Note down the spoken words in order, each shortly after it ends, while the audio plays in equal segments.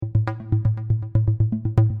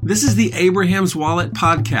This is the Abraham's Wallet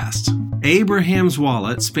podcast. Abraham's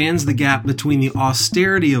Wallet spans the gap between the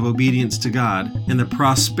austerity of obedience to God and the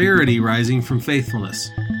prosperity rising from faithfulness.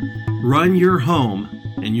 Run your home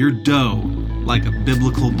and your dough like a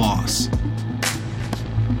biblical boss.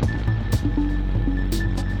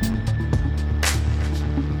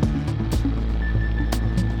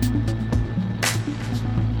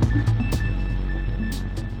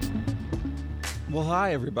 Well,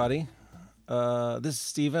 hi, everybody. This is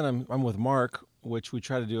Stephen. I'm with Mark, which we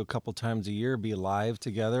try to do a couple times a year, be live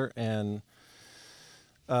together. And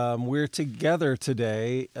we're together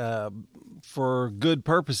today for good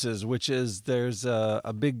purposes, which is there's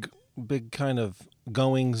a big kind of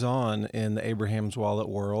goings on in the Abraham's Wallet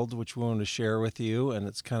world, which we want to share with you. And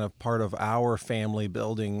it's kind of part of our family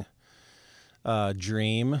building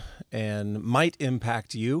dream and might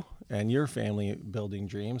impact you and your family building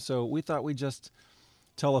dream. So we thought we'd just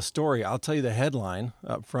tell a story. I'll tell you the headline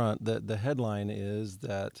up front. The headline is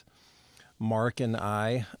that Mark and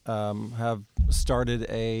I have started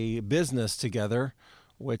a business together,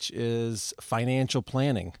 which is financial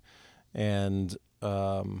planning. And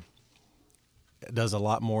it does a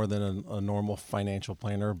lot more than a normal financial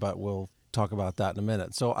planner, but we'll talk about that in a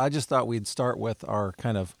minute. So I just thought we'd start with our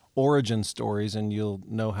kind of origin stories, and you'll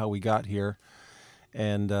know how we got here.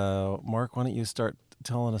 And Mark, why don't you start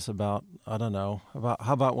telling us about, how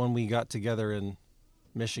about when we got together in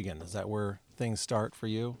Michigan? Is that where things start for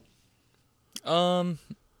you?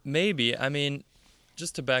 Maybe. I mean,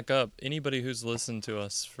 just to back up, anybody who's listened to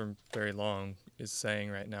us for very long is saying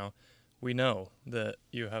right now, we know that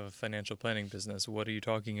you have a financial planning business. What are you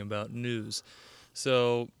talking about? News.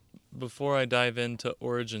 So before I dive into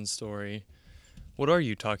origin story, what are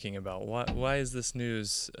you talking about? Why is this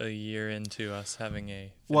news a year into us having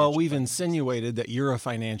a Well, we've insinuated that you're a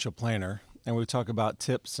financial planner, and we talk about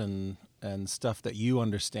tips and stuff that you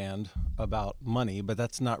understand about money, but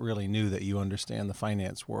that's not really new that you understand the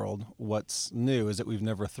finance world. What's new is that we've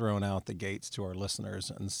never thrown out the gates to our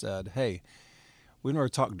listeners and said, hey, we never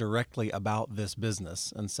talked directly about this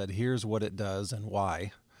business and said, here's what it does and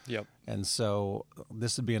why. Yep. And so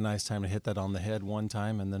this would be a nice time to hit that on the head one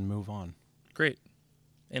time and then move on. Great.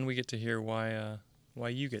 And we get to hear why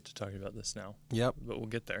you get to talk about this now. Yep. But we'll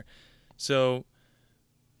get there. So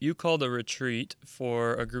you called a retreat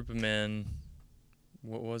for a group of men,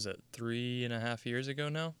 what was it, 3.5 years ago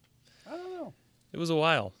now? I don't know. It was a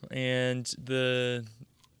while. And the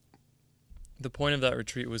point of that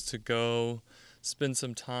retreat was to go spend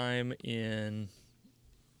some time in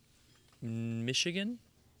Michigan.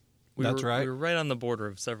 That's right. We were right on the border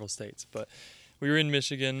of several states, but we were in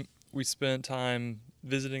Michigan. We spent time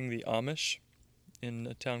visiting the Amish in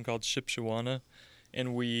a town called Shipshewana,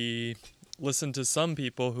 and we listened to some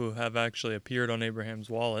people who have actually appeared on Abraham's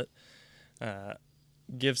Wallet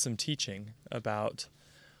give some teaching about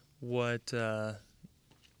what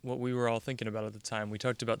we were all thinking about at the time. We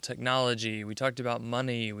talked about technology, we talked about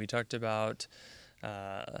money, we talked about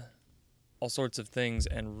all sorts of things,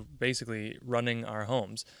 and basically running our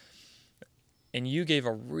homes. And you gave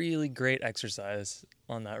a really great exercise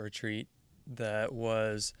on that retreat that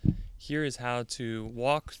was, here is how to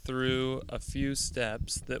walk through a few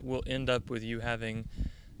steps that will end up with you having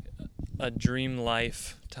a dream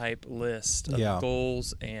life type list of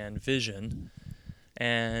goals and vision.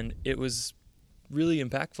 And it was really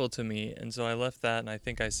impactful to me. And so I left that, and I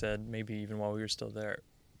think I said, maybe even while we were still there,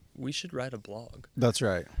 we should write a blog. That's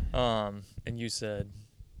right. And you said,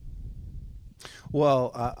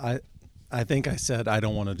 well, I think I said I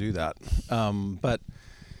don't want to do that, but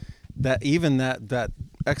that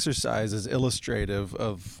exercise is illustrative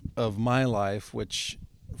of my life, which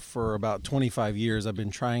for about 25 years I've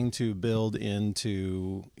been trying to build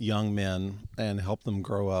into young men and help them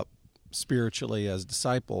grow up spiritually as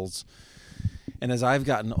disciples. And as I've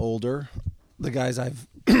gotten older, the guys I've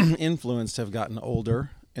influenced have gotten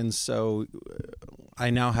older, and so I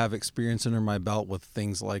now have experience under my belt with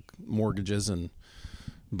things like mortgages and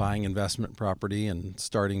buying investment property and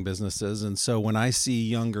starting businesses. And so when I see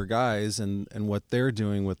younger guys and what they're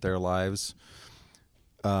doing with their lives,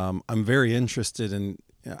 I'm very interested in,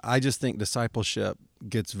 I just think discipleship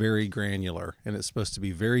gets very granular and it's supposed to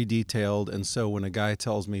be very detailed. And so when a guy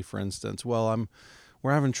tells me, for instance, well,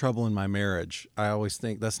 we're having trouble in my marriage, I always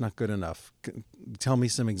think that's not good enough. Tell me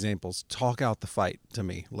some examples. Talk out the fight to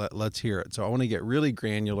me. Let's hear it. So I want to get really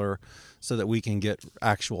granular so that we can get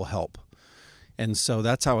actual help. And so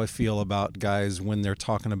that's how I feel about guys when they're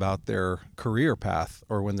talking about their career path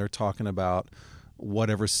or when they're talking about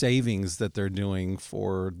whatever savings that they're doing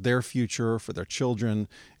for their future, for their children,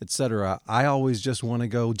 etc. I always just want to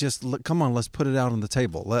go, come on, let's put it out on the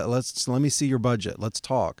table. Let me see your budget. Let's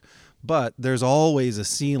talk. But there's always a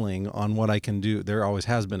ceiling on what I can do. There always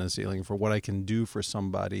has been a ceiling for what I can do for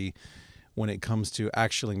somebody when it comes to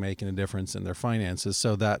actually making a difference in their finances.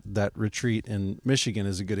 So that retreat in Michigan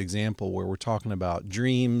is a good example where we're talking about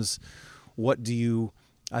dreams.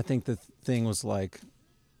 I think the thing was like,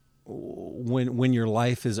 when your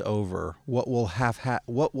life is over, what will have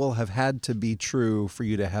had to be true for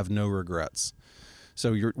you to have no regrets.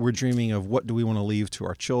 So we're dreaming of, what do we want to leave to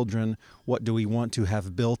our children? What do we want to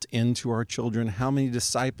have built into our children? How many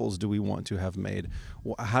disciples do we want to have made?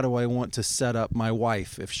 How do I want to set up my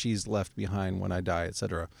wife if she's left behind when I die,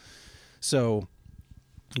 etc.? So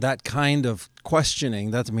that kind of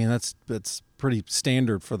questioning, that's pretty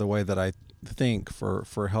standard for the way that I think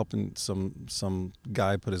for helping some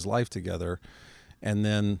guy put his life together. And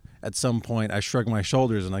then at some point I shrug my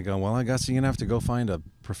shoulders and I go, well, I guess you're going to have to go find a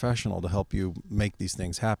professional to help you make these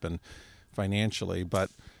things happen financially.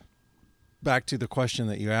 But back to the question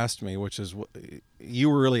that you asked me, which is,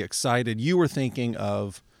 you were really excited. You were thinking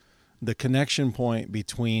of the connection point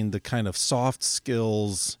between the kind of soft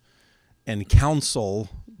skills and counsel,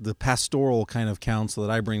 the pastoral kind of counsel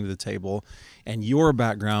that I bring to the table, and your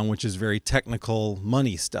background, which is very technical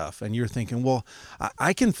money stuff. And you're thinking, well,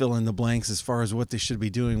 I can fill in the blanks as far as what they should be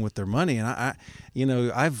doing with their money. And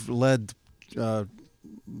I've led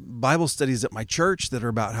Bible studies at my church that are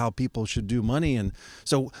about how people should do money. And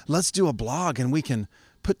so let's do a blog and we can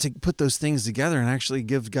put those things together and actually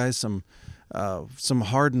give guys some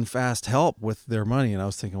hard and fast help with their money. And I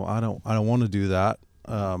was thinking, well, I don't want to do that.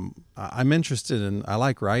 I'm interested in, I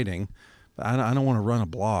like writing, but I don't want to run a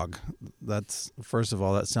blog. That's, first of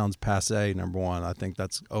all, that sounds passé. Number one, I think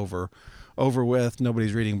that's over with.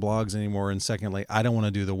 Nobody's reading blogs anymore. And secondly, I don't want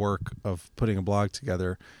to do the work of putting a blog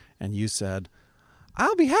together. And you said,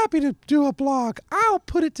 I'll be happy to do a blog. I'll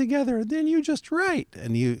put it together. And then you just write.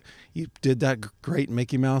 And you did that great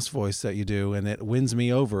Mickey Mouse voice that you do. And it wins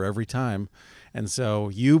me over every time. And so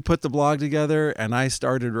you put the blog together and I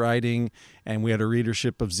started writing, and we had a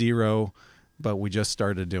readership of 0, but we just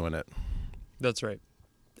started doing it. That's right.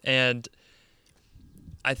 And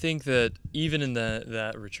I think that even in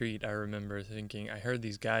that retreat, I remember thinking, I heard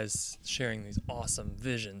these guys sharing these awesome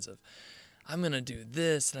visions of, I'm going to do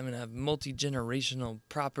this, and I'm going to have multi-generational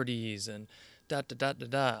properties and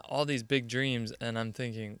all these big dreams. And I'm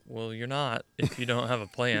thinking, well, you're not if you don't have a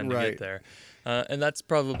plan to get there. And that's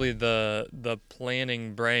probably the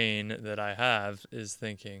planning brain that I have, is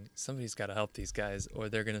thinking somebody's got to help these guys or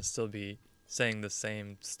they're going to still be saying the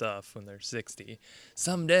same stuff when they're 60.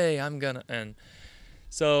 Someday I'm going to. And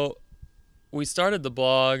so we started the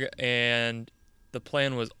blog, and the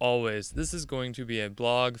plan was always, this is going to be a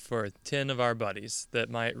blog for 10 of our buddies that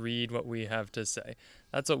might read what we have to say.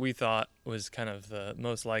 That's what we thought was kind of the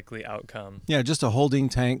most likely outcome. Yeah, just a holding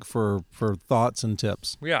tank for thoughts and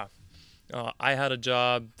tips. Yeah. I had a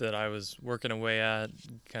job that I was working away at,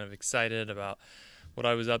 kind of excited about what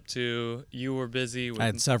I was up to. You were busy with I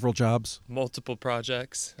had several jobs. Multiple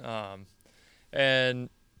projects. And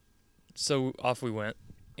so off we went,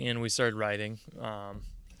 and we started writing.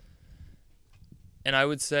 And I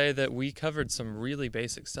would say that we covered some really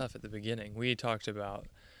basic stuff at the beginning. We talked about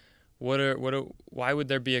why would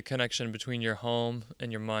there be a connection between your home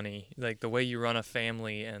and your money, like the way you run a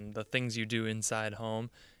family and the things you do inside home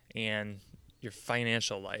and your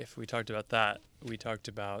financial life. We talked about that. We talked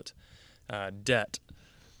about debt.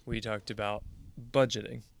 We talked about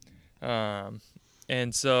budgeting. And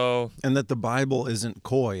that the Bible isn't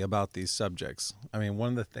coy about these subjects. I mean, one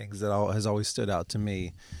of the things that has always stood out to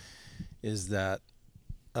me is that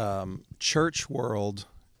church world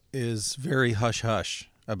is very hush-hush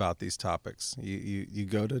about these topics. You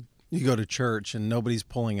go to church and nobody's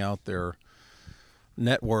pulling out their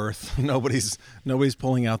net worth. Nobody's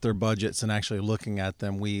pulling out their budgets and actually looking at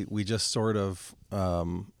them. We just sort of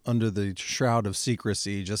under the shroud of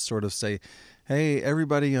secrecy just sort of say, hey,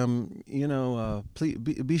 everybody, please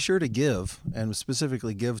be sure to give, and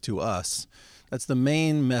specifically give to us. That's the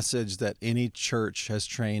main message that any church has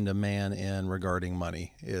trained a man in regarding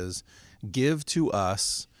money, is give to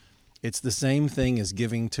us. It's the same thing as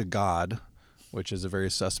giving to God, which is a very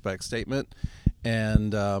suspect statement.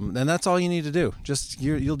 And that's all you need to do. Just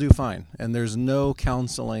you'll do fine. And there's no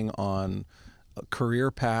counseling on a career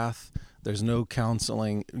path. There's no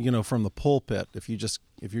counseling, from the pulpit. If you're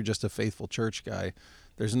just a faithful church guy,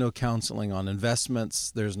 there's no counseling on investments.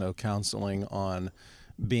 There's no counseling on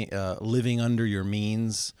living under your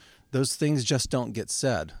means. Those things just don't get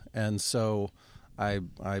said. And so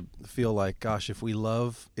I feel like, gosh, if we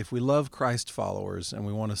love Christ followers and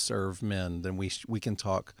we want to serve men, then we can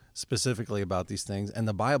talk specifically about these things. And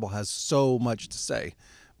the Bible has so much to say,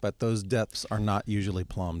 but those depths are not usually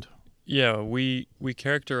plumbed. Yeah, we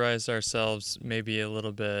characterize ourselves maybe a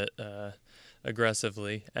little bit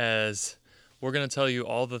aggressively as we're going to tell you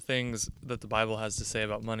all the things that the Bible has to say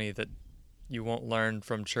about money that you won't learn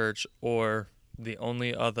from church or the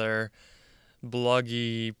only other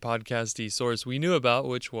bloggy, podcasty source we knew about,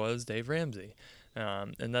 which was Dave Ramsey.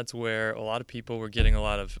 And that's where a lot of people were getting a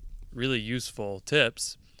lot of really useful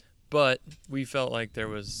tips, but we felt like that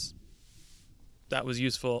was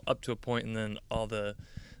useful up to a point, and then all the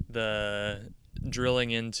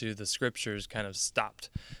drilling into the scriptures kind of stopped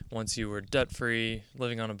once you were debt-free,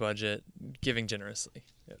 living on a budget, giving generously.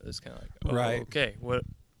 It was kind of like, oh, right. Okay, what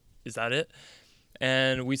is that it?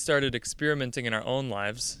 And we started experimenting in our own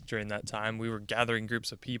lives during that time. We were gathering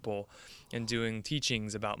groups of people and doing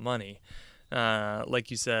teachings about money.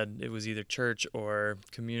 Like you said, it was either church or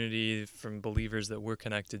community from believers that we're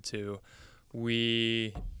connected to.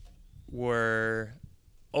 We were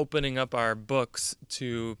opening up our books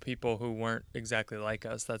to people who weren't exactly like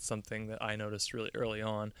us. That's something that I noticed really early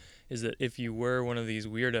on, is that if you were one of these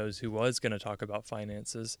weirdos who was going to talk about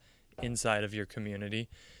finances inside of your community,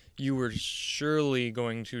 you were surely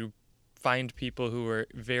going to find people who were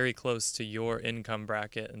very close to your income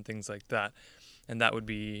bracket and things like that. And that would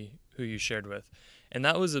be who you shared with. And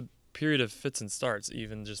that was a period of fits and starts,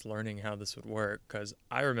 even just learning how this would work. Because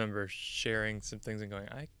I remember sharing some things and going,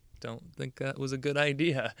 I don't think that was a good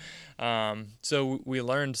idea. So we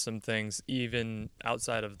learned some things even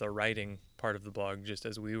outside of the writing part of the blog, just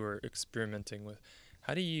as we were experimenting with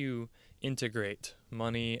how do you integrate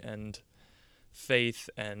money and faith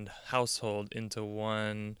and household into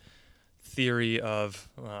one theory of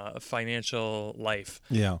financial life.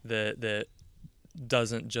 Yeah. That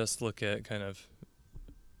doesn't just look at kind of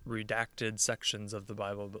redacted sections of the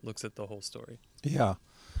Bible, but looks at the whole story. Yeah.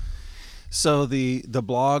 So the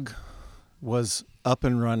blog was up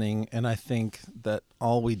and running, and I think that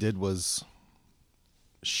all we did was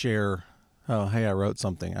share, oh, hey, I wrote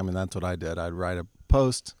something. I mean, that's what I did. I'd write a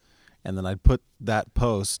post, and then I'd put that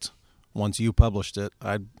post, once you published it,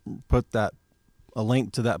 I'd put a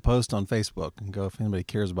link to that post on Facebook and go, if anybody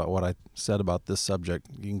cares about what I said about this subject,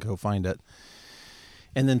 you can go find it.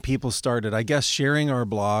 And then people started, I guess, sharing our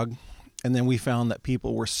blog, and then we found that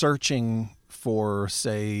people were searching for,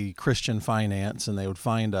 say, Christian finance, and they would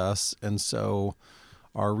find us. And so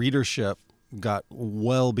our readership got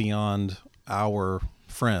well beyond our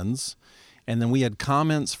friends. And then we had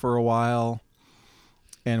comments for a while,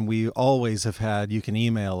 and we always have had, you can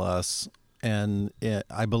email us. And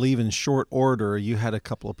I believe in short order, you had a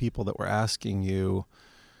couple of people that were asking you,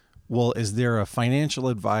 well, is there a financial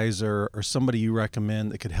advisor or somebody you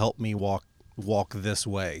recommend that could help me walk this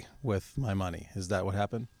way with my money? Is that what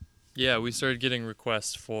happened? Yeah, we started getting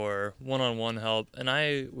requests for one-on-one help, and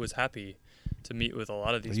I was happy to meet with a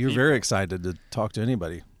lot of these people. You're very excited to talk to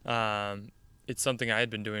anybody. It's something I had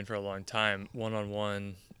been doing for a long time,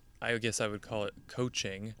 one-on-one. I guess I would call it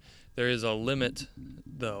coaching. There is a limit,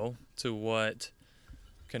 though, to what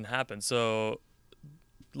can happen. So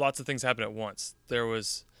lots of things happen at once.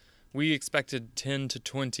 We expected 10 to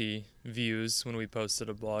 20 views when we posted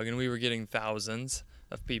a blog, and we were getting thousands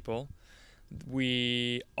of people.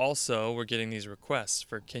 We also were getting these requests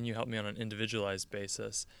for, can you help me on an individualized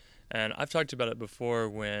basis? And I've talked about it before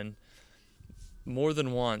when more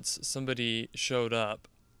than once somebody showed up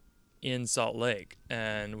in Salt Lake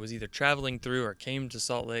and was either traveling through or came to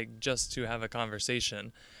Salt Lake just to have a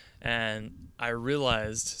conversation. And I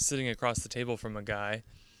realized, sitting across the table from a guy,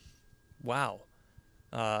 wow,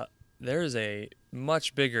 there is a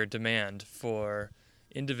much bigger demand for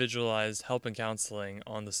individualized help and counseling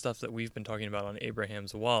on the stuff that we've been talking about on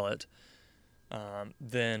Abraham's Wallet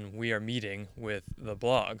than we are meeting with the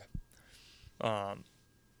blog.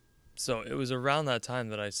 So it was around that time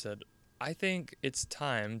that I said, I think it's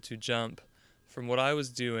time to jump from what I was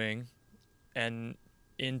doing and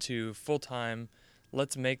into full-time,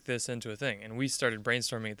 let's make this into a thing. And we started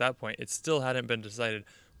brainstorming at that point. It still hadn't been decided,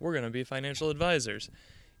 we're going to be financial advisors.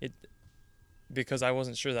 Because I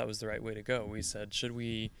wasn't sure that was the right way to go. We said, should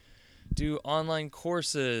we do online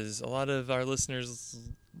courses? A lot of our listeners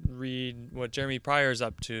read what Jeremy Pryor's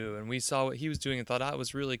up to, and we saw what he was doing and thought, it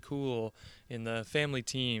was really cool in the family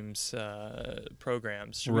teams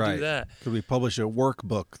programs. Should we do that? Could we publish a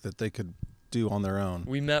workbook that they could do on their own?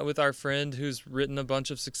 We met with our friend who's written a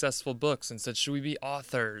bunch of successful books and said, should we be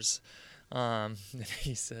authors? And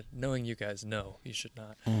he said, knowing you guys, no, you should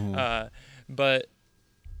not. Mm-hmm. But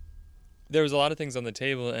there was a lot of things on the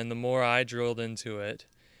table, and the more I drilled into it,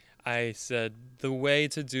 I said the way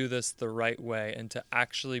to do this the right way and to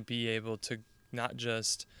actually be able to not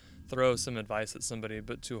just throw some advice at somebody,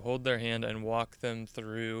 but to hold their hand and walk them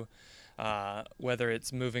through whether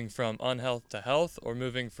it's moving from unhealth to health or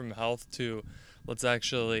moving from health to let's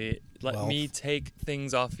actually let me take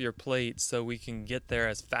things off your plate so we can get there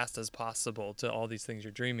as fast as possible to all these things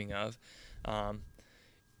you're dreaming of.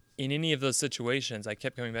 In any of those situations, I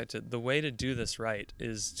kept coming back to the way to do this right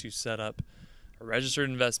is to set up a registered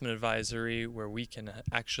investment advisory where we can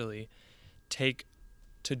actually take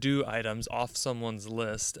to-do items off someone's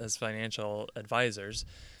list as financial advisors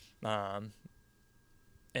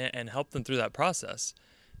and help them through that process.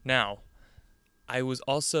 Now, I was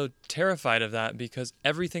also terrified of that because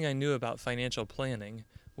everything I knew about financial planning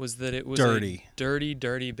was that it was a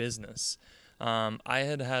dirty business. I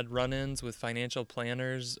had run-ins with financial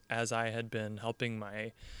planners as I had been helping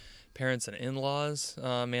my parents and in-laws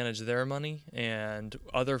manage their money, and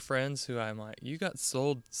other friends who I'm like, you got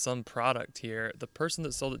sold some product here. The person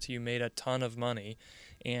that sold it to you made a ton of money,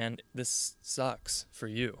 and this sucks for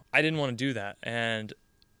you. I didn't want to do that, and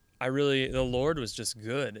the Lord was just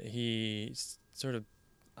good. He sort of,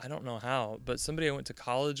 I don't know how, but somebody I went to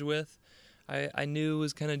college with, I knew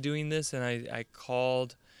was kind of doing this, and I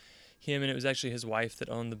called him, and it was actually his wife that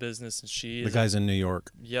owned the business, and the guy's in New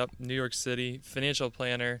York. Yep, New York City, financial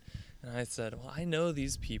planner. And I said, well, I know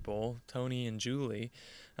these people, Tony and Julie,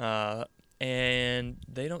 and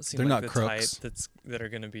they don't seem like the crooks type that are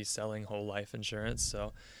going to be selling whole life insurance.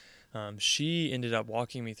 So she ended up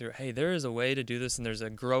walking me through, hey, there is a way to do this, and there's a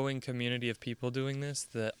growing community of people doing this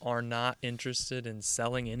that are not interested in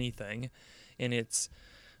selling anything, and it's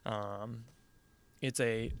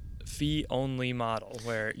a fee-only model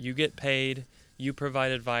where you get paid, you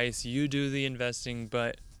provide advice, you do the investing,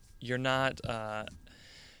 but you're not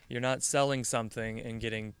selling something and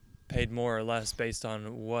getting paid more or less based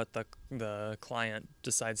on what the client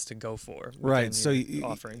decides to go for. Right. So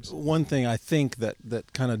offerings. One thing I think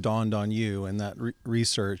that kind of dawned on you in that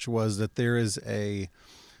research was that there's a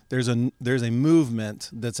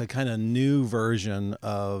movement that's a kind of new version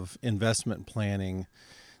of investment planning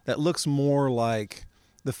that looks more like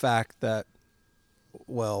the fact that,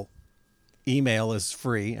 well, email is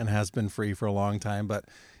free and has been free for a long time, but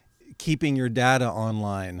keeping your data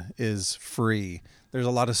online is free. There's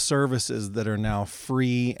a lot of services that are now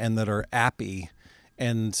free and that are appy.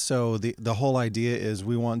 And so the whole idea is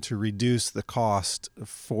we want to reduce the cost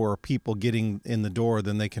for people getting in the door.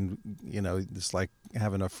 Then they can, it's like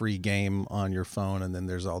having a free game on your phone. And then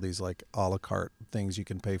there's all these like a la carte things you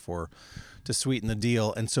can pay for to sweeten the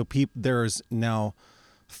deal. And so there's now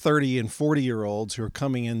 30 and 40-year-olds who are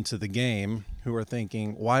coming into the game who are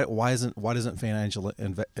thinking, why doesn't financial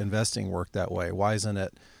investing work that way? Why isn't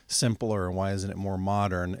it simpler, and why isn't it more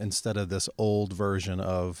modern instead of this old version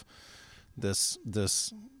of this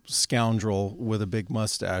scoundrel with a big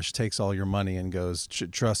mustache takes all your money and goes,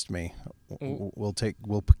 trust me, we'll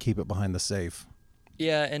keep it behind the safe.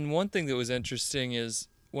 Yeah, and one thing that was interesting is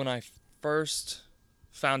when I first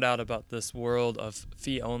found out about this world of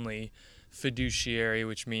fee-only fiduciary,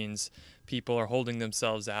 which means people are holding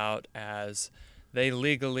themselves out as they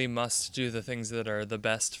legally must do the things that are the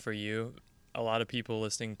best for you. A lot of people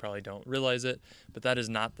listening probably don't realize it, but that is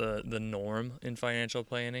not the norm in financial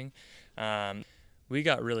planning. We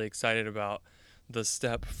got really excited about the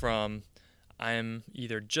step from I'm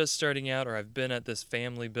either just starting out or I've been at this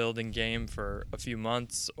family building game for a few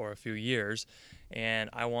months or a few years, and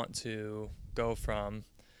I want to go from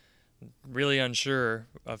really unsure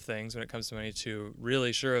of things when it comes to money to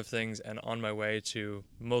really sure of things and on my way to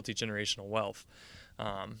multi-generational wealth.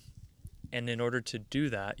 And in order to do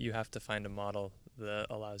that, you have to find a model that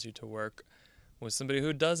allows you to work with somebody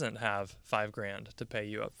who doesn't have $5,000 to pay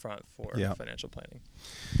you up front for financial planning.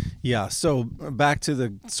 Yeah. So back to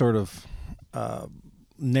the sort of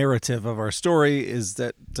narrative of our story is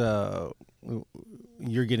that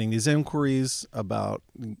you're getting these inquiries about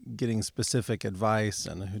getting specific advice,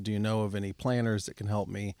 and do you know of any planners that can help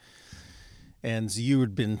me? And you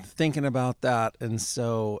had been thinking about that, and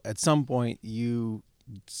so at some point you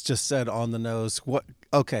just said on the nose,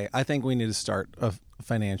 I think we need to start a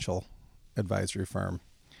financial advisory firm.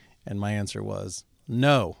 And my answer was,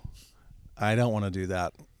 no, I don't want to do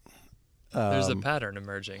that. There's a pattern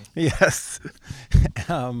emerging. Yes.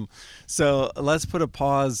 So let's put a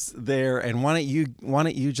pause there. And why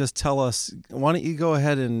don't you just tell us, why don't you go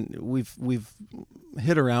ahead, and we've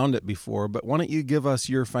hit around it before, but why don't you give us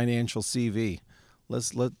your financial CV?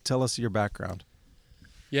 Tell us your background.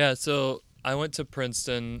 Yeah. So I went to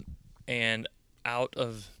Princeton, and out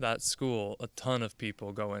of that school, a ton of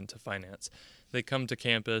people go into finance. They come to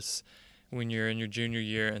campus when you're in your junior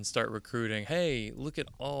year and start recruiting. Hey, look at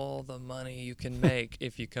all the money you can make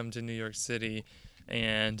if you come to New York City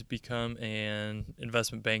and become an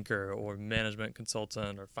investment banker or management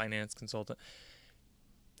consultant or finance consultant.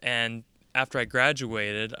 And after I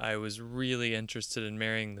graduated, I was really interested in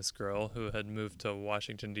marrying this girl who had moved to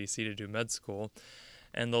Washington, D.C. to do med school.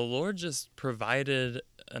 And the Lord just provided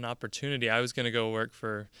an opportunity. I was going to go work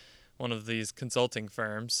for one of these consulting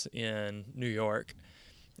firms in New York.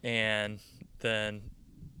 And then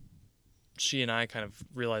she and I kind of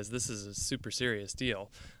realized this is a super serious deal.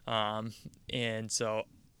 And so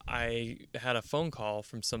I had a phone call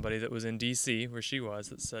from somebody that was in D.C. where she was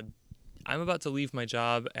that said, I'm about to leave my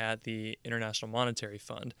job at the International Monetary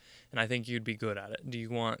Fund, and I think you'd be good at it. Do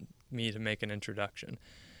you want me to make an introduction?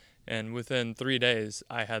 And within 3 days,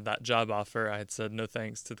 I had that job offer. I had said no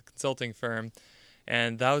thanks to the consulting firm,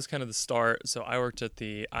 and that was kind of the start. So I worked at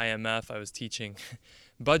the IMF. I was teaching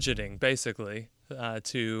budgeting, basically,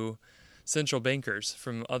 to central bankers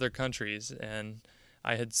from other countries, and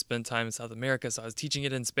I had spent time in South America, so I was teaching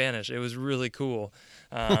it in Spanish. It was really cool.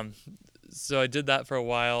 So I did that for a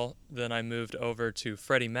while. Then I moved over to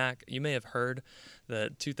Freddie Mac. You may have heard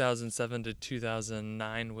that 2007 to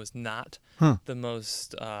 2009 was not the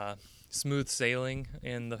most smooth sailing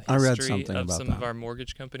in the history of some of our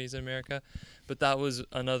mortgage companies in America. But that was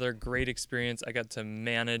another great experience. I got to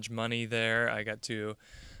manage money there. I got to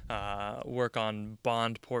work on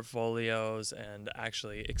bond portfolios and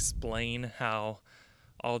actually explain how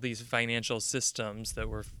all these financial systems that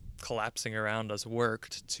were collapsing around us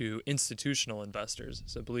worked to institutional investors.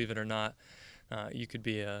 So believe it or not, you could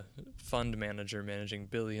be a fund manager managing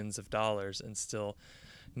billions of dollars and still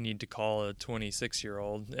need to call a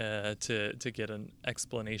 26-year-old to get an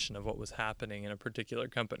explanation of what was happening in a particular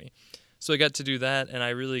company. So I got to do that, and I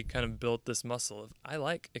really kind of built this muscle of I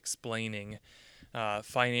like explaining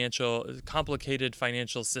complicated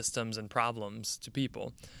financial systems and problems to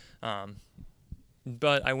people.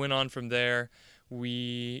 But I went on from there.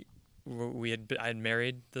 I had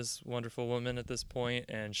married this wonderful woman at this point,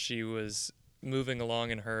 and she was moving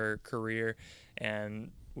along in her career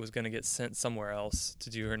and was going to get sent somewhere else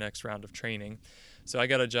to do her next round of training. So I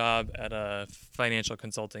got a job at a financial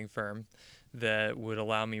consulting firm that would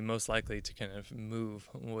allow me most likely to kind of move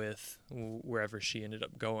with wherever she ended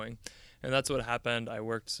up going. And that's what happened. I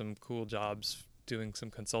worked some cool jobs doing some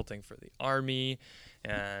consulting for the Army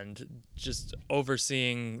and just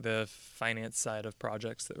overseeing the finance side of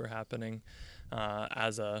projects that were happening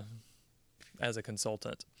as a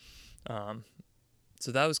consultant.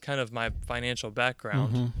 So that was kind of my financial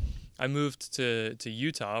background. Mm-hmm. I moved to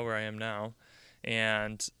Utah, where I am now,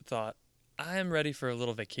 and thought, I am ready for a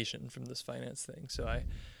little vacation from this finance thing. So I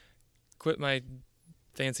quit my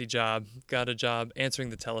fancy job, got a job answering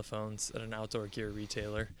the telephones at an outdoor gear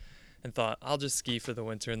retailer, and thought, I'll just ski for the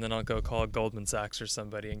winter, and then I'll go call Goldman Sachs or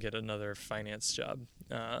somebody and get another finance job.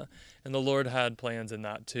 And the Lord had plans in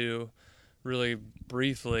that too. Really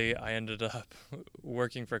briefly, I ended up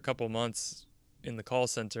working for a couple months in the call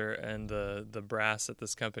center, and the brass at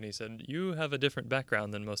this company said, you have a different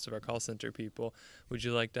background than most of our call center people. Would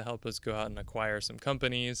you like to help us go out and acquire some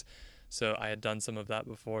companies? So I had done some of that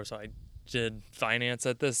before, so I did finance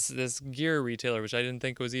at this gear retailer, which I didn't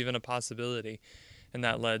think was even a possibility. And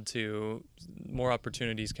that led to more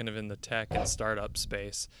opportunities kind of in the tech and startup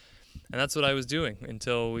space. And that's what I was doing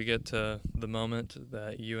until we get to the moment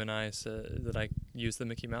that you and I said that I used the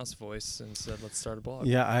Mickey Mouse voice and said, let's start a blog.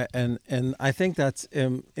 Yeah, and I think that's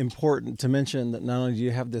important to mention that not only do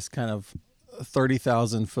you have this kind of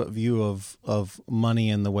 30,000-foot view of money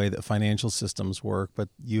and the way that financial systems work, but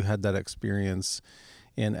you had that experience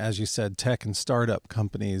in, as you said, tech and startup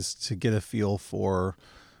companies to get a feel for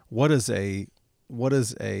what is a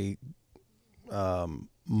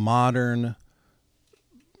modern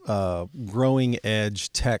growing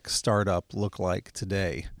edge tech startup look like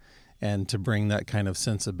today, and to bring that kind of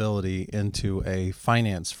sensibility into a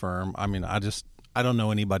finance firm. I mean, I don't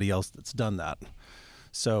know anybody else that's done that.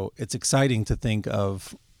 So it's exciting to think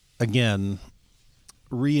of, again,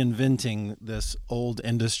 reinventing this old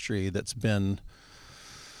industry that's been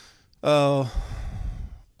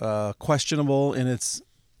questionable in its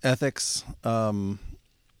ethics,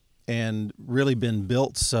 and really been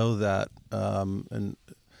built so that an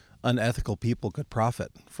unethical people could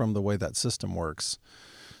profit from the way that system works.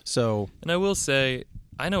 So, and I will say,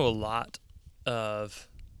 I know a lot of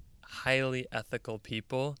highly ethical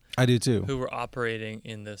people. I do too. Who were operating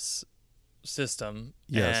in this system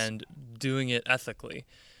Yes. and doing it ethically.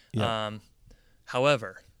 Yeah.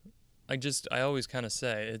 However, I always kind of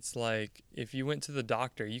say, it's like if you went to the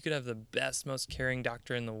doctor, you could have the best, most caring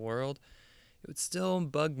doctor in the world. It would still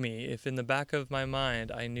bug me if in the back of my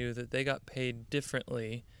mind I knew that they got paid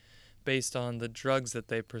differently based on the drugs that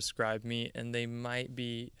they prescribed me, and they might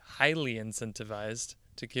be highly incentivized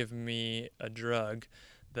to give me a drug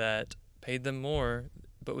that paid them more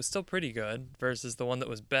but was still pretty good versus the one that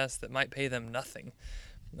was best that might pay them nothing.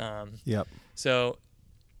 Yep. So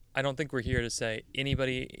I don't think we're here to say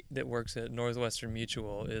anybody that works at Northwestern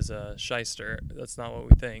Mutual is a shyster. That's not what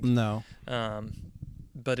we think. No.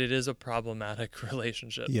 But it is a problematic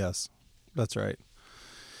relationship. Yes, that's right.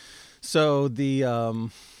 So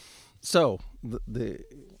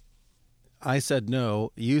I said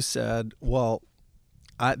no. You said, well,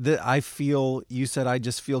 you said, I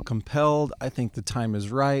just feel compelled. I think the time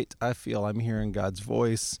is right. I feel I'm hearing God's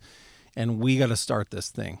voice, and we got to start this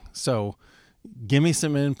thing. So give me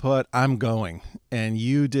some input. I'm going. And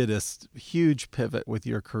you did a huge pivot with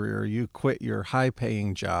your career. You quit your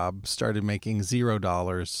high-paying job, started making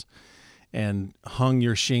 $0, and hung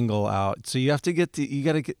your shingle out. So you have to get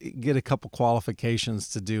a couple qualifications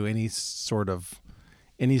to do any sort of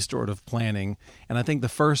planning. And I think the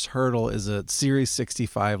first hurdle is a Series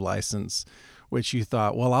 65 license, which you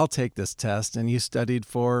thought, well, I'll take this test. And you studied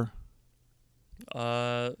for?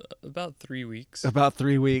 About 3 weeks. About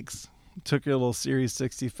 3 weeks. Took your little Series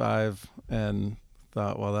 65 and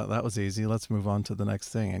thought, well, that was easy. Let's move on to the next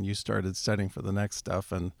thing. And you started studying for the next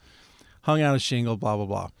stuff and hung out a shingle, blah, blah,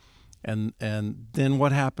 blah. And then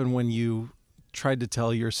what happened when you tried to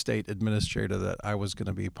tell your state administrator that I was going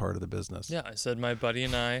to be part of the business? Yeah, I said my buddy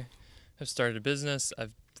and I have started a business.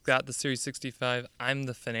 I've got the Series 65. I'm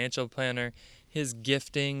the financial planner. His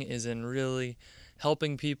gifting is in really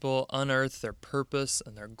helping people unearth their purpose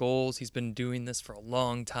and their goals. He's been doing this for a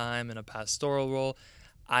long time in a pastoral role.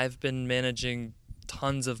 I've been managing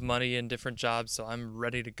tons of money in different jobs, so I'm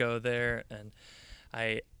ready to go there. And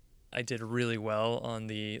I did really well on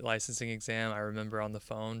the licensing exam. I remember on the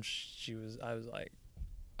phone, I was like,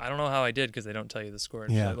 I don't know how I did because they don't tell you the score.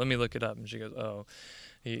 And she's like, let me look it up. And she goes, oh,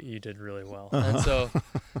 you did really well. And so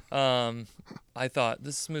I thought,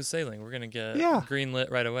 this is smooth sailing. We're going to get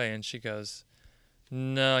greenlit right away. And she goes,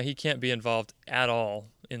 no, he can't be involved at all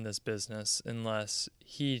in this business unless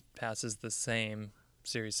he passes the same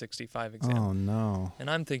Series 65 exam. Oh, no. And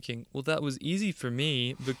I'm thinking, well, that was easy for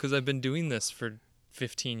me because I've been doing this for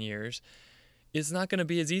 15 years. It's not going to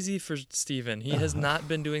be as easy for Stephen. He has not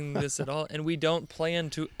been doing this at all, and we don't plan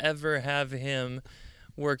to ever have him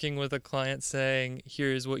working with a client saying,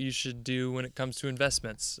 here's what you should do when it comes to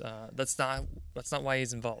investments. That's not why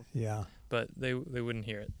he's involved. Yeah. But they wouldn't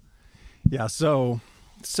hear it. Yeah, so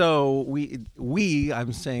we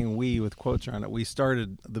I'm saying we with quotes around it, we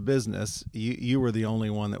started the business. You were the only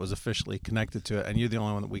one that was officially connected to it, and you're the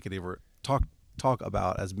only one that we could ever talk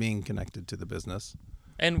about as being connected to the business.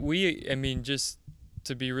 And just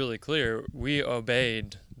to be really clear, we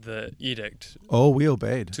obeyed the edict. Oh, we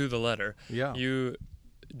obeyed. To the letter. Yeah. You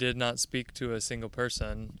did not speak to a single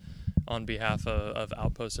person on behalf of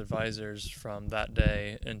Outpost Advisors from that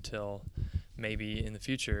day until maybe in the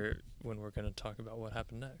future when we're going to talk about what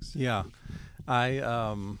happened next. Yeah.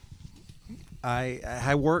 I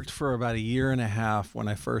worked for about a year and a half when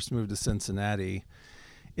I first moved to Cincinnati.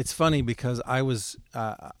 It's funny because I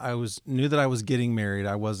knew that I was getting married.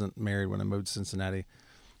 I wasn't married when I moved to Cincinnati,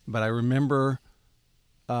 but I remember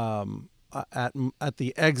at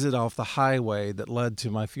the exit off the highway that led to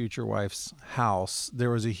my future wife's house, there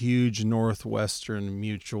was a huge Northwestern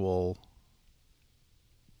Mutual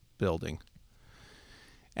building.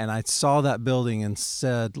 And I saw that building and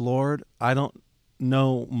said, Lord, I don't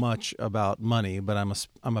know much about money, but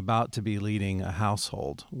I'm about to be leading a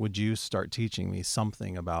household. Would you start teaching me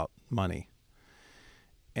something about money?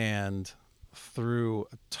 And through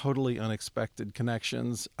totally unexpected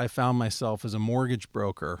connections, I found myself as a mortgage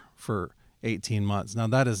broker for 18 months. Now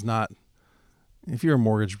that is not, if you're a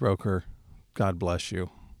mortgage broker, God bless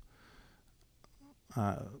you.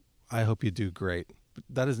 I hope you do great.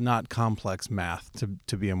 That is not complex math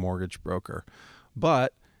to be a mortgage broker.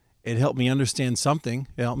 But it helped me understand something.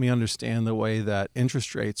 It helped me understand the way that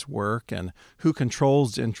interest rates work and who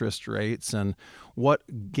controls interest rates and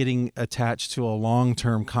what getting attached to a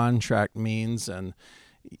long-term contract means. And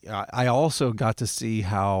I also got to see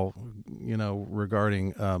how,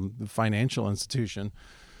 regarding the financial institution,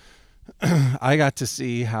 I got to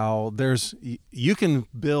see how you can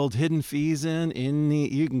build hidden fees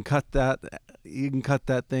you can cut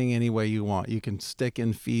that thing any way you want. You can stick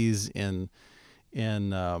in fees in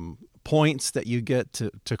points that you get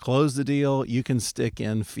to close the deal. You can stick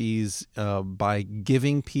in fees by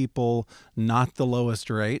giving people not the lowest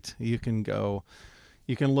rate. You can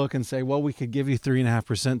look and say, well, we could give you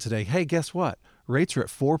 3.5% today. Hey, guess what? Rates are at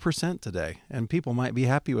 4% today, and people might be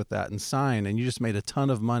happy with that and sign, and you just made a ton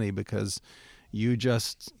of money because you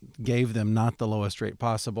just gave them not the lowest rate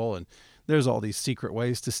possible. And there's all these secret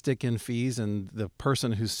ways to stick in fees, and the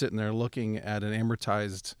person who's sitting there looking at an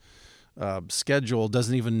amortized schedule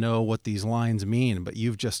doesn't even know what these lines mean, but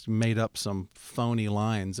you've just made up some phony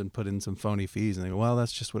lines and put in some phony fees, and they go, well,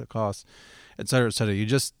 that's just what it costs, et cetera, et cetera. You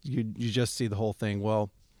just see the whole thing.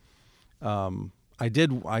 Well, I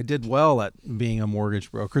did well at being a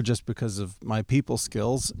mortgage broker just because of my people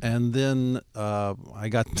skills, and then I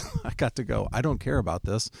got to go, I don't care about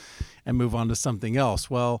this, and move on to something else.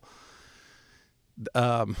 Well,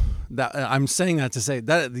 that I'm saying that to say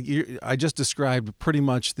that I just described pretty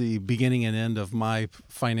much the beginning and end of my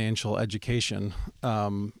financial education.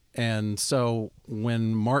 And so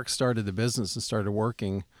when Mark started the business and started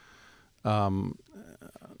working,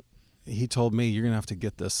 he told me, you're going to have to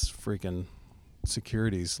get this freaking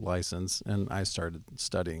securities license. And I started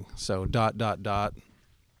studying. So ...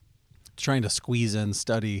 trying to squeeze in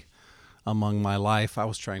study among my life. I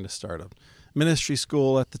was trying to start a ministry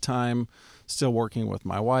school at the time, still working with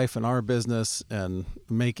my wife and our business, and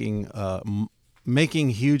making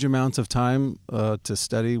huge amounts of time to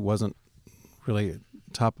study wasn't really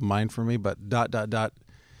top of mind for me. But ...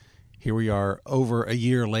 here we are over a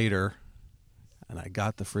year later, and I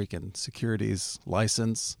got the freaking securities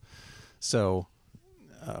license. So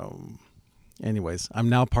anyways, I'm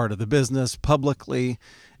now part of the business publicly,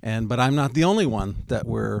 but I'm not the only one that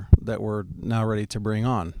we're now ready to bring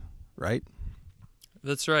on, right?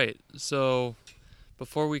 That's right. So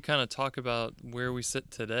before we kind of talk about where we sit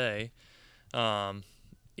today,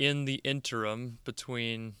 in the interim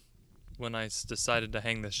between when I decided to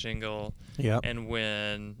hang the shingle and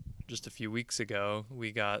when just a few weeks ago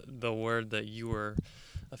we got the word that you were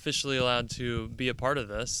officially allowed to be a part of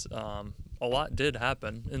this, a lot did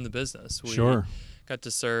happen in the business. We got to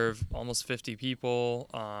serve almost 50 people.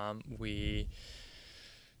 We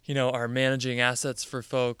are managing assets for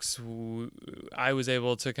folks. I was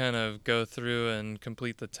able to kind of go through and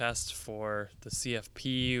complete the test for the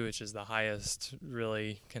CFP, which is the highest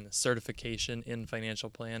really kind of certification in financial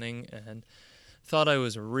planning, and thought I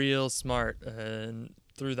was real smart. And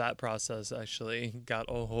through that process, actually got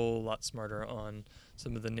a whole lot smarter on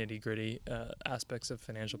some of the nitty-gritty aspects of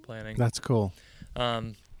financial planning. That's cool.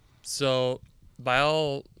 So by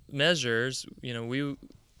all measures,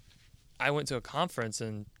 I went to a conference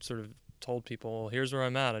and sort of told people, here's where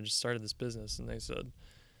I'm at. I just started this business. And they said,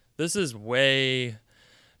 this is way,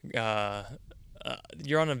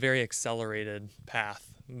 you're on a very accelerated path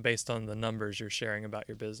based on the numbers you're sharing about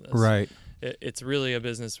your business. Right. It's really a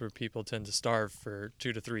business where people tend to starve for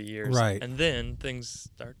 2 to 3 years. Right. And then things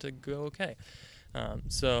start to go okay.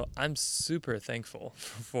 So I'm super thankful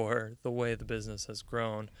for the way the business has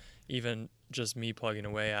grown, even just me plugging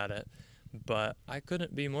away at it. But I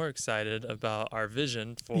couldn't be more excited about our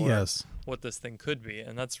vision for what this thing could be.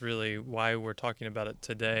 And that's really why we're talking about it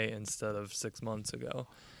today instead of 6 months ago,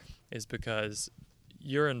 is because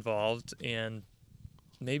you're involved. And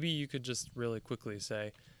maybe you could just really quickly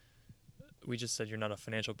say, we just said you're not a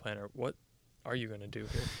financial planner. What are you going to do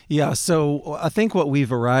here? Yeah, so I think what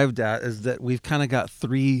we've arrived at is that we've kind of got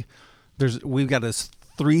we've got a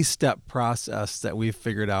 3-step process that we've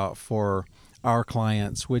figured out for our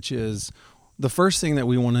clients, which is the first thing that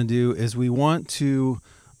we want to do is we want to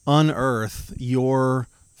unearth your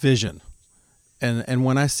vision. And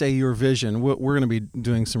when I say your vision, we're going to be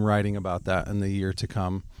doing some writing about that in the year to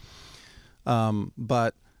come.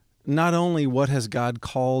 But not only what has God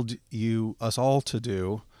called us all to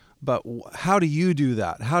do, but how do you do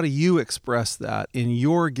that? How do you express that in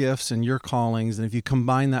your gifts and your callings? And if you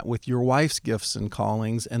combine that with your wife's gifts and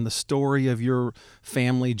callings and the story of your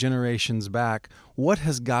family generations back, what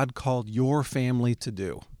has God called your family to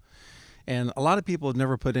do? And a lot of people have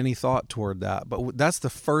never put any thought toward that, but that's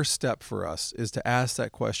the first step for us, is to ask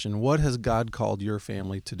that question, what has God called your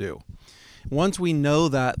family to do? Once we know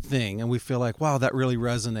that thing and we feel like, wow, that really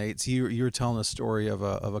resonates. You're telling a story of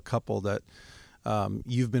a couple that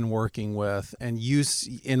you've been working with, and you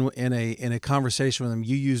in a conversation with them,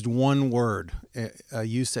 you used one word.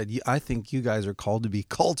 You said, I think you guys are called to be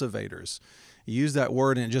cultivators. You used that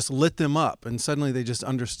word and it just lit them up, and suddenly they just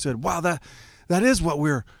understood, wow, that is what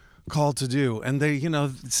we're called to do. And they,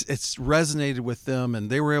 it's resonated with them, and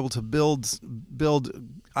they were able to build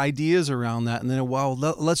ideas around that, and then, well,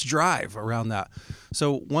 let's drive around that.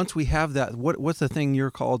 So once we have that, what's the thing you're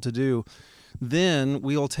called to do? then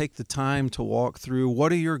we'll take the time to walk through,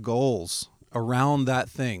 what are your goals around that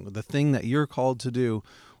thing, the thing that you're called to do?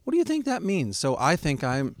 What do you think that means? So I think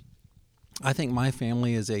my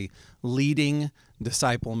family is a leading,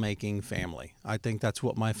 disciple-making family. I think that's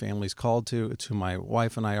what my family's called to. It's who my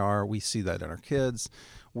wife and I are. We see that in our kids.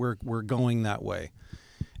 We're going that way.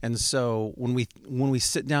 And so when we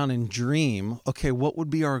sit down and dream, okay, what would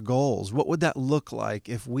be our goals? What would that look like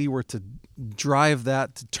if we were to drive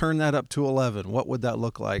that, to turn that up to 11? What would that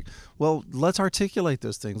look like? Well, let's articulate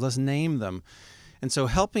those things. Let's name them. And so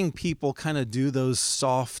helping people kind of do those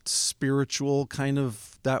soft, spiritual kind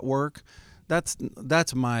of that work, that's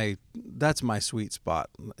my sweet spot,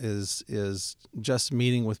 is just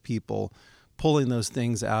meeting with people, pulling those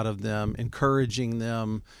things out of them, encouraging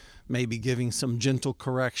them, maybe giving some gentle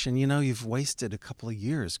correction. You've wasted a couple of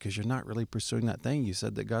years because you're not really pursuing that thing you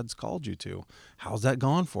said that God's called you to. How's that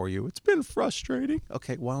gone for you? It's been frustrating.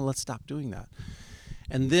 Okay, well, let's stop doing that.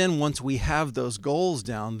 And then once we have those goals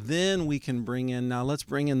down, then we can let's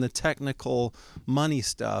bring in the technical money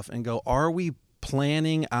stuff and go, are we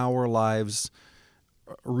planning our lives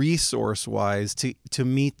resource-wise to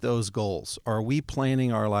meet those goals? Are we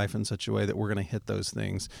planning our life in such a way that we're going to hit those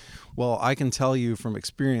things? Well, I can tell you from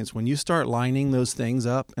experience, when you start lining those things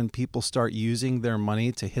up and people start using their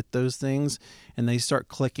money to hit those things, and they start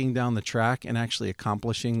clicking down the track and actually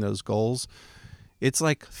accomplishing those goals, it's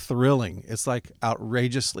like thrilling. It's like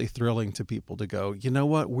outrageously thrilling to people to go, you know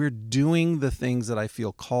what? We're doing the things that I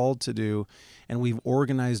feel called to do, and we've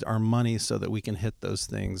organized our money so that we can hit those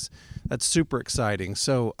things. That's super exciting.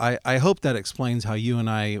 So I hope that explains how you and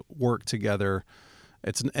I work together.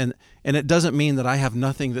 And it doesn't mean that I have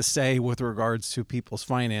nothing to say with regards to people's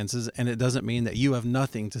finances, and it doesn't mean that you have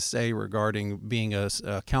nothing to say regarding being a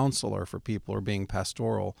counselor for people or being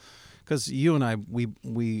pastoral. Because you and I,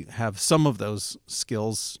 we have some of those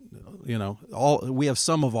skills, we have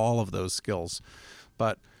some of all of those skills,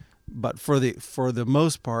 but for the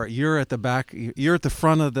most part, you're at the back, you're at the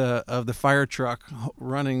front of the fire truck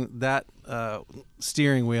running that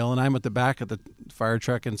steering wheel, and I'm at the back of the fire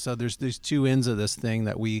truck, and so there's these two ends of this thing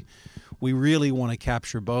that we really want to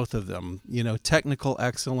capture both of them. Technical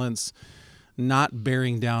excellence, not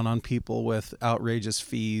bearing down on people with outrageous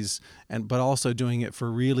fees, but also doing it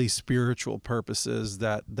for really spiritual purposes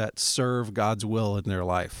that serve God's will in their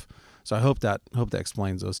life. So I hope that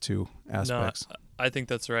explains those two aspects. No, I think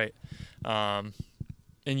that's right. And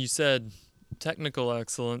you said technical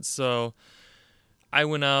excellence, so I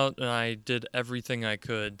went out and I did everything I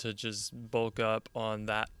could to just bulk up on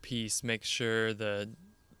that piece, make sure that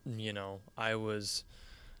I was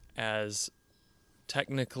as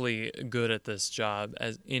technically good at this job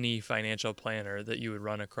as any financial planner that you would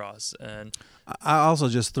run across. And I also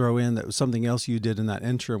just throw in that something else you did in that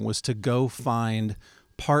interim was to go find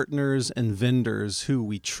partners and vendors who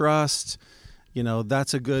we trust.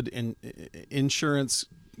 That's a good insurance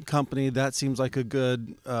company. That seems like a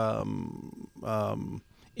good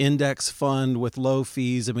index fund with low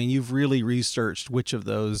fees. I mean, you've really researched which of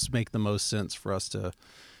those make the most sense for us to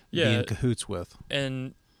be in cahoots with.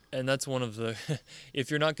 And that's one of the,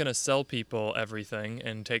 if you're not going to sell people everything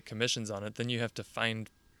and take commissions on it, then you have to find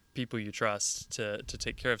people you trust to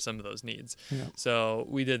take care of some of those needs. Yeah. So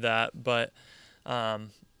we did that, but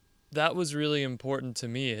that was really important to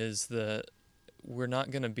me, is that we're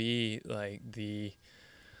not going to be like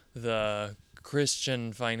the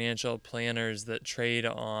Christian financial planners that trade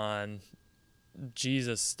on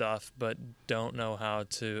Jesus stuff but don't know how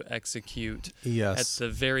to execute at the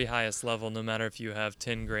very highest level, no matter if you have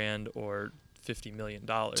 10 grand or $50 million.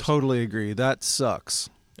 Totally agree. That sucks.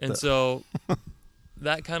 And so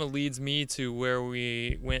that kind of leads me to where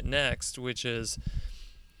we went next, which is,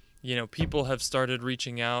 people have started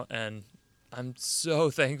reaching out, and I'm so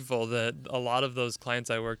thankful that a lot of those clients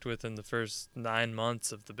I worked with in the first 9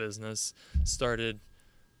 months of the business started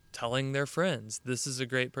telling their friends, this is a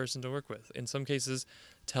great person to work with. In some cases,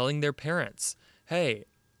 telling their parents, hey,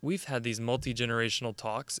 we've had these multi-generational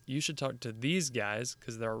talks. You should talk to these guys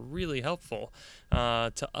because they're really helpful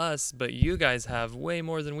to us, but you guys have way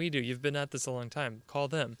more than we do. You've been at this a long time. Call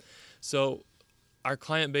them. So our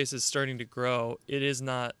client base is starting to grow. It is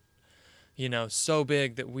not, so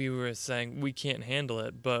big that we were saying we can't handle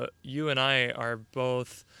it, but you and I are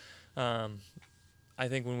both... I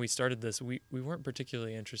think when we started this, we weren't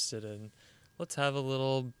particularly interested in, let's have a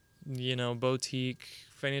little, boutique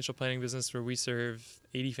financial planning business where we serve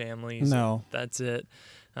 80 families. No. That's it.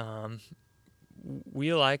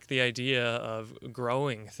 We like the idea of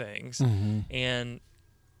growing things. Mm-hmm. And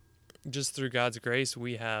just through God's grace,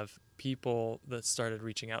 we have people that started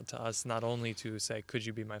reaching out to us, not only to say, could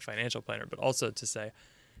you be my financial planner, but also to say,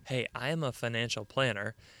 hey, I am a financial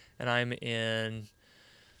planner and I'm in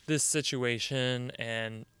this situation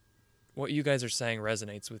and what you guys are saying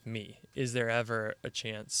resonates with me. Is there ever a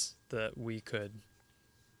chance that we could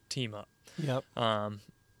team up? Yep.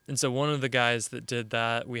 And so one of the guys that did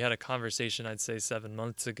that, we had a conversation, I'd say 7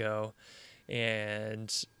 months ago,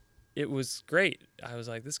 and it was great. I was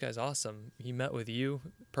like, this guy's awesome. He met with you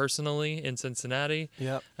personally in Cincinnati,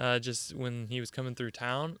 Yep. just when he was coming through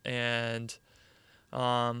town. And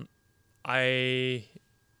I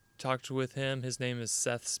talked with him. His name is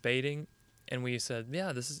Seth Spading. And we said,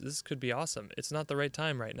 yeah, this could be awesome. It's not the right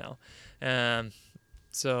time right now.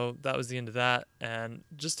 So that was the end of that. And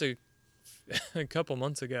just a couple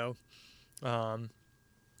months ago,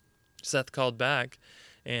 Seth called back,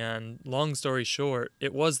 and long story short,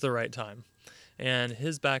 it was the right time. And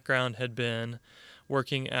his background had been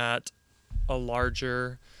working at a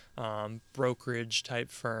larger brokerage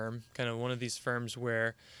type firm, kind of one of these firms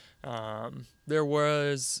where there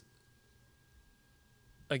was,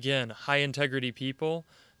 again, high integrity people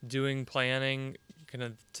doing planning kind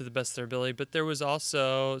of to the best of their ability, but there was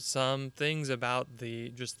also some things about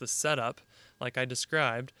just the setup, like I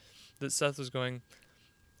described, that Seth was going,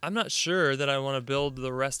 I'm not sure that I want to build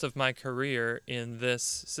the rest of my career in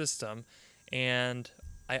this system, and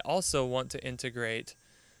I also want to integrate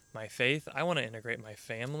my faith. I want to integrate my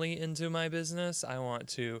family into my business. I want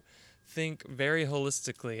to think very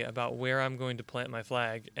holistically about where I'm going to plant my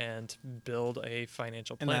flag and build a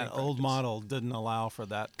financial And planning that old practice. model didn't allow for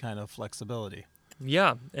that kind of flexibility.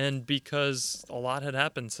 Yeah, and because a lot had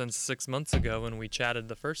happened since 6 months ago when we chatted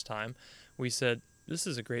the first time, we said, this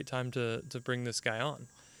is a great time to bring this guy on.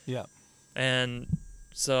 Yeah. And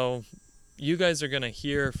so you guys are going to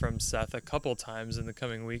hear from Seth a couple times in the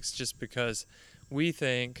coming weeks, just because we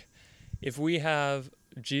think if we have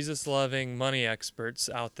Jesus-loving money experts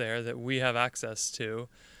out there that we have access to,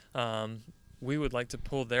 we would like to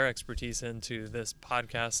pull their expertise into this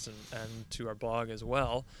podcast and to our blog as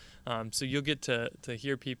well. So you'll get to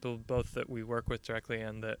hear people both that we work with directly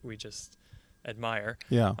and that we just admire.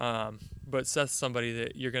 Yeah. But Seth's somebody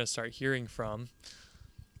that you're going to start hearing from.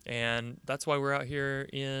 And that's why we're out here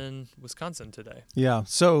in Wisconsin today. Yeah.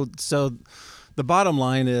 So the bottom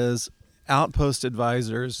line is Outpost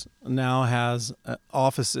Advisors now has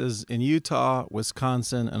offices in Utah,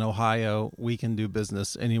 Wisconsin, and Ohio. We can do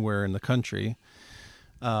business anywhere in the country.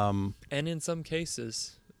 And in some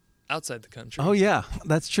cases, outside the country. Oh, yeah,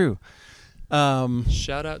 that's true.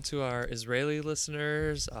 Shout out to our Israeli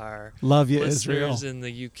listeners, our Love you, listeners Israel. in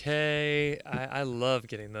the UK. I love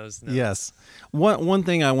getting those notes. Yes. One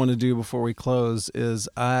thing I want to do before we close is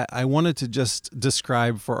I wanted to just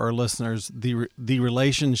describe for our listeners the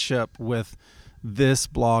relationship with this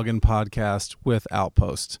blog and podcast with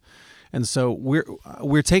Outpost. And so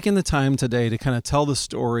we're taking the time today to kind of tell the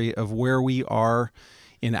story of where we are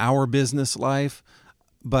in our business life.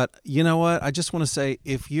 But you know what? I just want to say,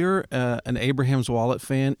 if you're an Abraham's Wallet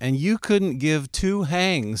fan and you couldn't give two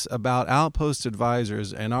hangs about Outpost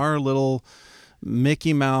Advisors and our little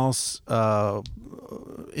Mickey Mouse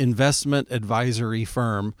investment advisory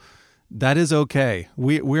firm, that is okay.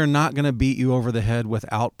 We're not going to beat you over the head with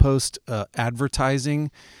Outpost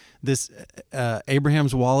advertising. This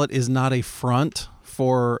Abraham's Wallet is not a front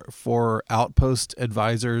for Outpost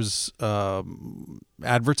Advisors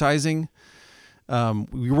advertising.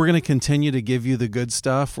 We're going to continue to give you the good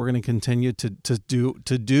stuff. We're going to continue to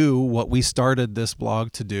do what we started this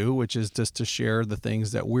blog to do, which is just to share the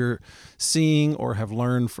things that we're seeing or have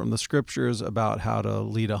learned from the scriptures about how to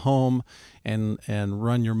lead a home and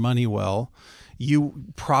run your money well. You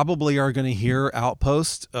probably are going to hear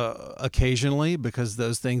Outpost occasionally because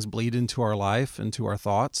those things bleed into our life, into our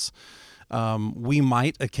thoughts. We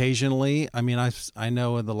might occasionally, I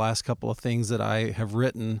know in the last couple of things that I have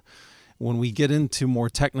written, when we get into more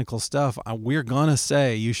technical stuff, we're going to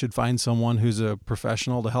say you should find someone who's a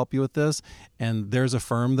professional to help you with this. And there's a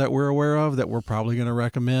firm that we're aware of that we're probably going to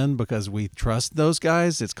recommend because we trust those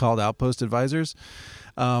guys. It's called Outpost Advisors.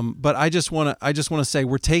 But I just want to say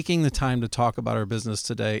we're taking the time to talk about our business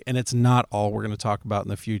today, and it's not all we're going to talk about in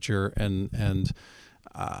the future. And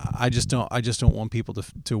I just don't want people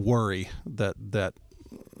to worry that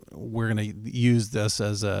we're going to use this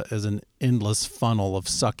as an endless funnel of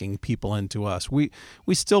sucking people into us. We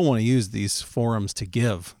still want to use these forums to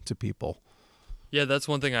give to people. Yeah, that's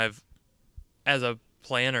one thing I've, as a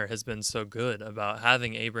planner, has been so good about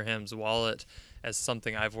having Abraham's Wallet as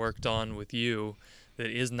something I've worked on with you that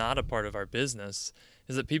is not a part of our business,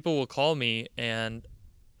 is that people will call me and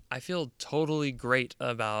I feel totally great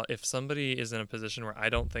about if somebody is in a position where I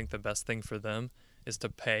don't think the best thing for them is to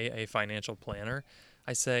pay a financial planner.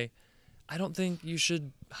 I say, I don't think you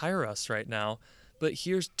should hire us right now, but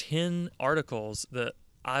here's 10 articles that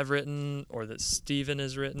I've written or that Stephen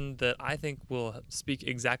has written that I think will speak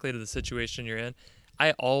exactly to the situation you're in.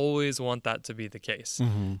 I always want that to be the case.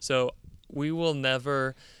 Mm-hmm. So we will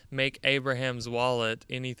never make Abraham's Wallet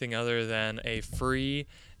anything other than a free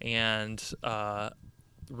and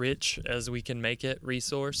rich as we can make it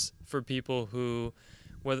resource for people who,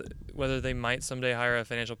 whether they might someday hire a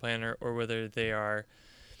financial planner or whether they are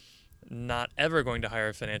not ever going to hire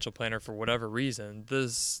a financial planner for whatever reason.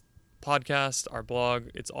 This podcast, our blog,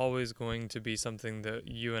 it's always going to be something that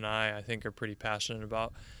you and I think, are pretty passionate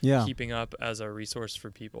about keeping up as a resource for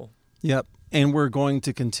people. Yep. And we're going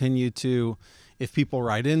to continue to, if people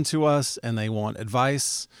write into us and they want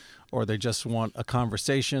advice or they just want a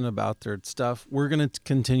conversation about their stuff, we're going to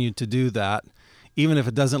continue to do that, even if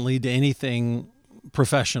it doesn't lead to anything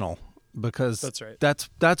professional, because that's right.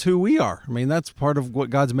 That's who we are. I mean, that's part of what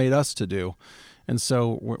God's made us to do. And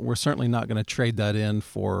so we're certainly not going to trade that in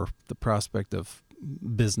for the prospect of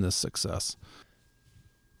business success.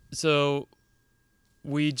 So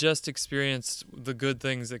we just experienced the good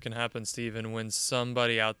things that can happen, Stephen, when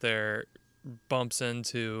somebody out there bumps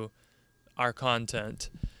into our content,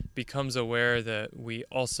 becomes aware that we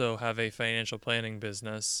also have a financial planning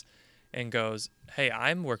business, and goes, hey,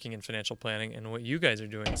 I'm working in financial planning, and what you guys are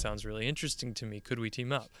doing sounds really interesting to me. Could we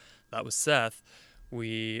team up? That was Seth.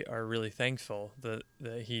 We are really thankful that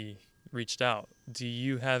he reached out. Do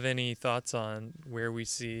you have any thoughts on where we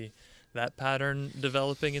see that pattern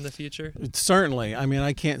developing in the future? Certainly. I mean,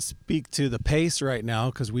 I can't speak to the pace right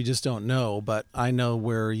now because we just don't know, but I know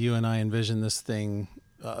where you and I envision this thing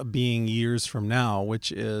being years from now,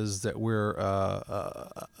 which is that we're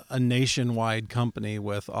a nationwide company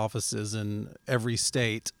with offices in every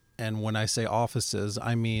state. And when I say offices,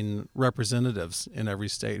 I mean representatives in every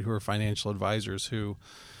state who are financial advisors who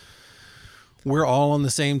we're all on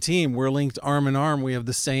the same team. We're linked arm in arm. We have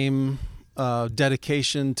the same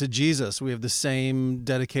dedication to Jesus. We have the same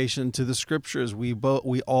dedication to the scriptures. We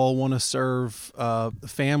all want to serve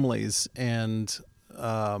families. And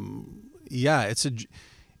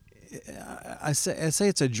I say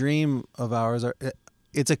it's a dream of ours.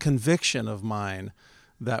 It's a conviction of mine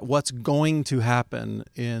that what's going to happen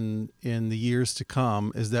in the years to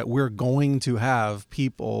come is that we're going to have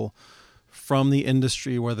people from the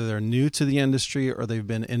industry, whether they're new to the industry or they've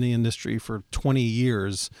been in the industry for 20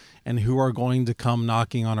 years, and who are going to come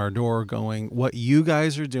knocking on our door going, what you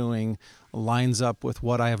guys are doing lines up with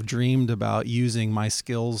what I have dreamed about using my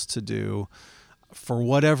skills to do. For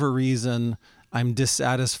whatever reason, I'm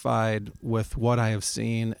dissatisfied with what I have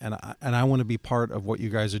seen, and I want to be part of what you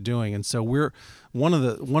guys are doing. And so we're one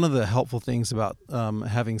of the helpful things about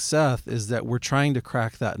having Seth is that we're trying to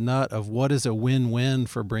crack that nut of what is a win-win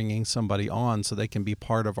for bringing somebody on so they can be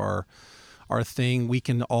part of our thing. We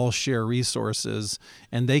can all share resources,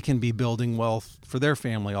 and they can be building wealth for their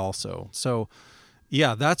family also. So,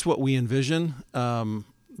 yeah, that's what we envision.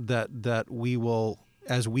 That we will,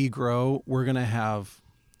 as we grow, we're going to have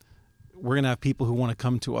people who want to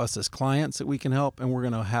come to us as clients that we can help, and we're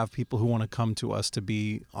going to have people who want to come to us to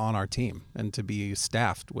be on our team and to be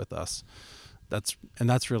staffed with us. That's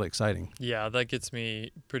really exciting. Yeah, that gets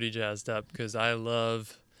me pretty jazzed up because I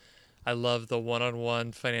love the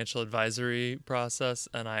one-on-one financial advisory process,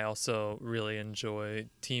 and I also really enjoy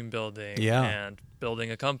team building and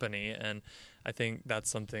building a company. And I think that's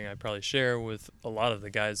something I probably share with a lot of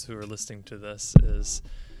the guys who are listening to this is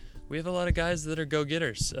we have a lot of guys that are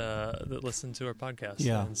go-getters that listen to our podcast.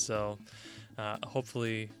 Yeah. And so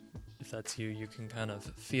hopefully, if that's you, you can kind of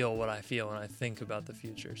feel what I feel when I think about the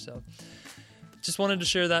future. So just wanted to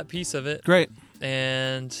share that piece of it. Great.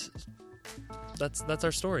 And that's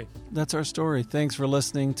our story. That's our story. Thanks for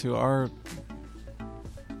listening to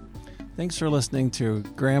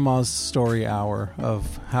Grandma's Story Hour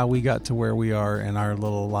of how we got to where we are in our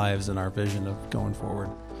little lives and our vision of going forward.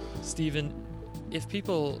 Stephen, if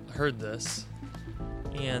people heard this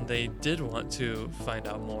and they did want to find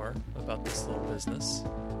out more about this little business,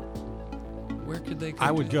 where could they go?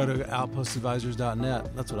 I would go to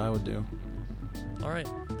outpostadvisors.net. That's what I would do. All right.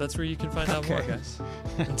 That's where you can find out more, guys.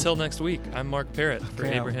 Until next week, I'm Mark Parrott for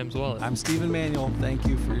Abraham's Wallet. I'm Stephen Manuel. Thank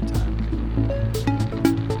you for your time.